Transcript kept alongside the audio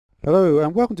Hello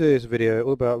and welcome to this video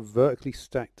all about vertically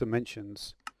stacked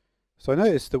dimensions. So I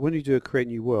noticed that when you do a create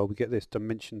new world we get this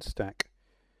dimension stack.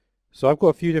 So I've got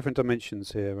a few different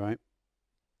dimensions here, right?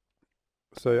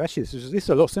 So actually this is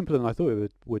a lot simpler than I thought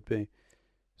it would be.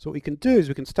 So what we can do is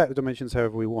we can stack the dimensions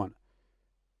however we want.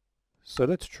 So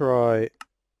let's try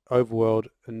overworld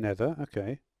and nether.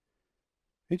 Okay.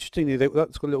 Interestingly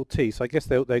that's got a little T, so I guess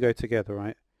they go together,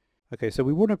 right? Okay, so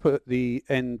we want to put the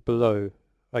end below,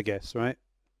 I guess, right?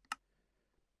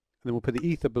 And then we'll put the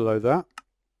ether below that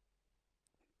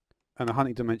and the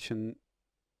hunting dimension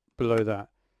below that.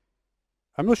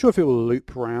 I'm not sure if it will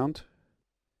loop round.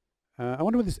 I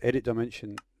wonder what this edit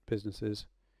dimension business is.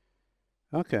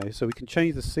 Okay, so we can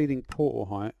change the ceiling portal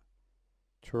height,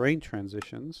 terrain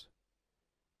transitions.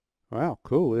 Wow,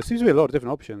 cool. There seems to be a lot of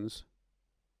different options.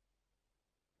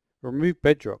 Remove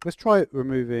bedrock. Let's try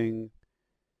removing.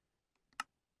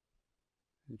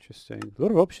 Interesting. A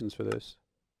lot of options for this.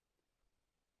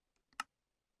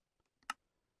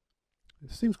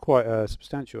 It seems quite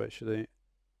substantial actually.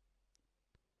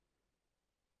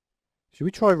 Should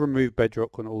we try remove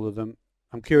bedrock on all of them?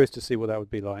 I'm curious to see what that would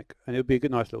be like. And it would be a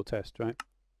good nice little test, right?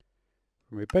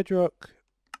 Remove bedrock.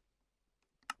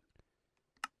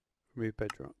 Remove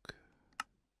bedrock.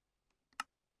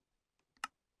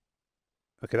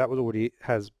 Okay, that was already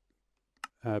has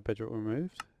bedrock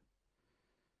removed.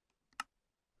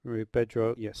 Remove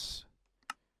bedrock, yes.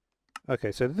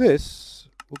 Okay, so this,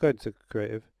 we'll go into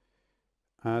creative.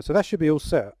 So that should be all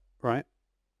set, right?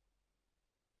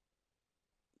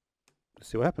 Let's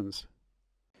see what happens.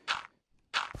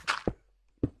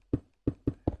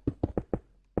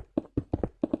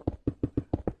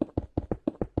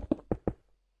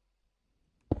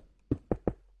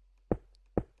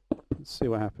 Let's see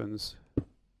what happens.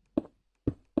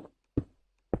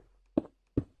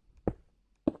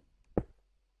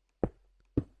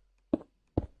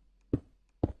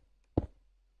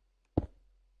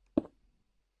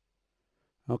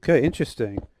 Okay,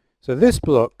 interesting. So this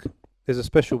block is a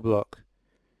special block.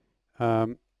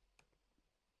 See,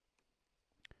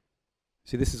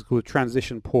 this is called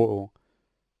transition portal.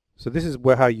 So this is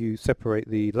how you separate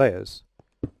the layers.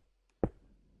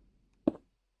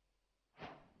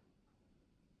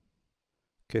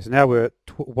 Okay, so now we're at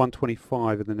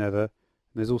 125 in the nether. And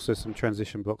there's also some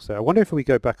transition blocks there. I wonder if we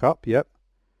go back up. Yep.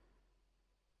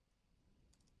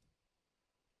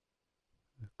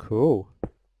 Cool.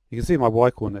 You can see my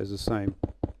Y coordinate is the same.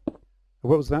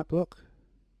 What was that block?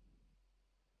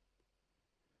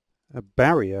 A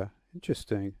barrier.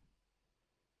 Interesting.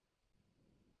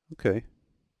 Okay.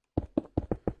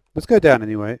 Let's go down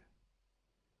anyway.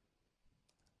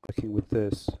 Working with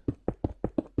this.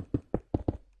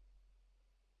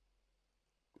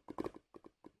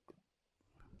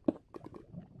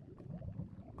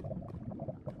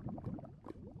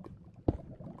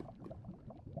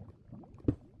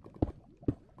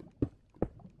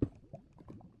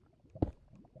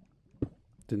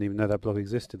 Didn't even know that block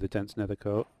existed, the dense nether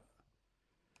coat.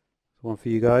 One for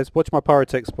you guys. Watch my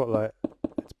pyrotech spotlight.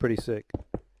 It's pretty sick.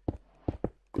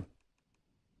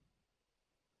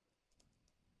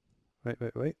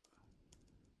 Wait.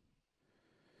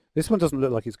 This one doesn't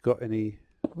look like it's got any...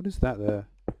 What is that there?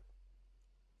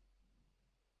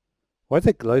 Why is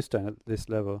there glowstone at this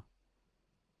level?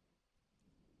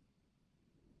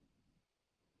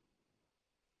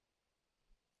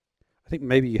 I think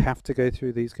maybe you have to go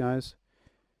through these guys.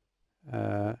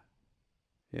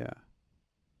 Yeah.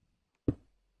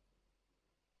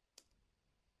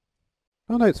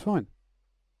 Oh no, it's fine.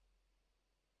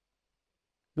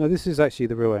 No, this is actually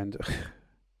the real end.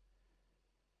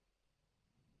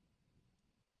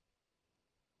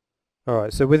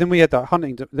 Alright, so then we had that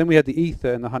hunting, then we had the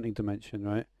ether and the hunting dimension,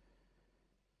 right?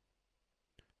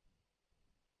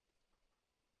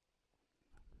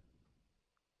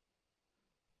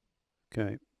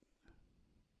 Okay.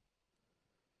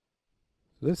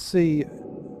 Let's see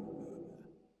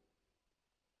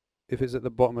if it's at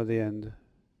the bottom of the end.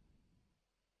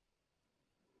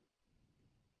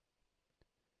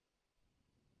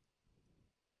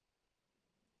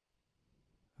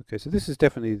 Okay, so this is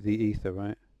definitely the ether,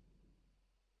 right?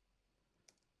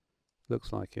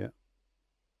 Looks like it.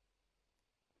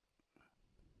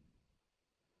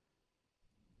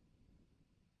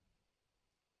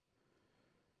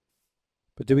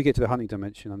 But do we get to the hunting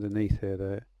dimension underneath here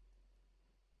there?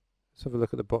 Let's have a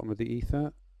look at the bottom of the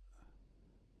ether.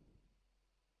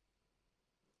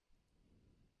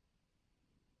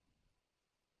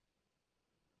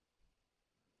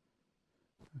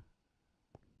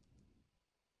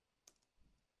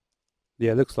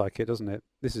 Yeah, it looks like it, doesn't it?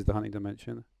 This is the hunting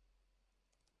dimension.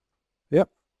 Yep.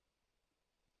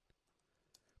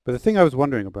 But the thing I was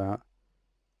wondering about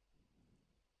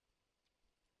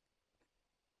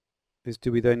is,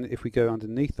 do we then, if we go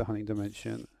underneath the hunting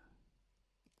dimension,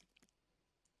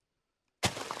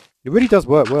 it really does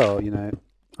work well, you know.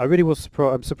 I really was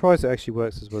surprised. I'm surprised it actually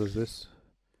works as well as this.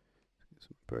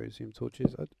 Some Brazilian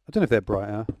torches. I don't know if they're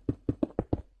brighter.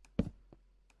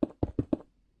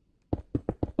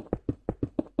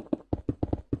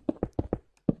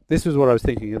 This was what I was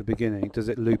thinking at the beginning. Does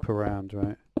it loop around,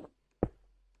 right?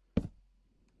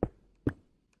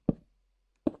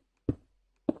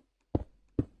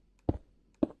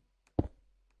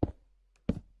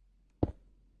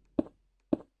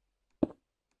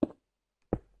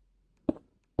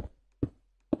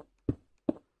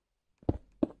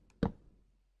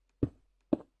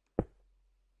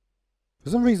 For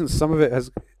some reason, some of it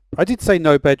has... I did say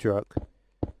no bedrock.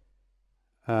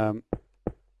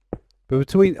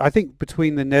 But I think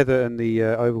between the Nether and the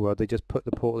Overworld, they just put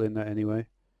the portal in there anyway.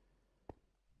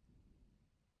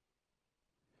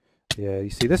 Yeah, you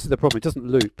see, this is the problem. It doesn't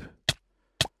loop.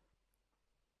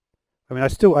 I mean,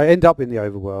 I end up in the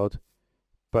Overworld,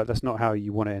 but that's not how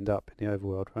you want to end up in the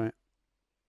Overworld, right?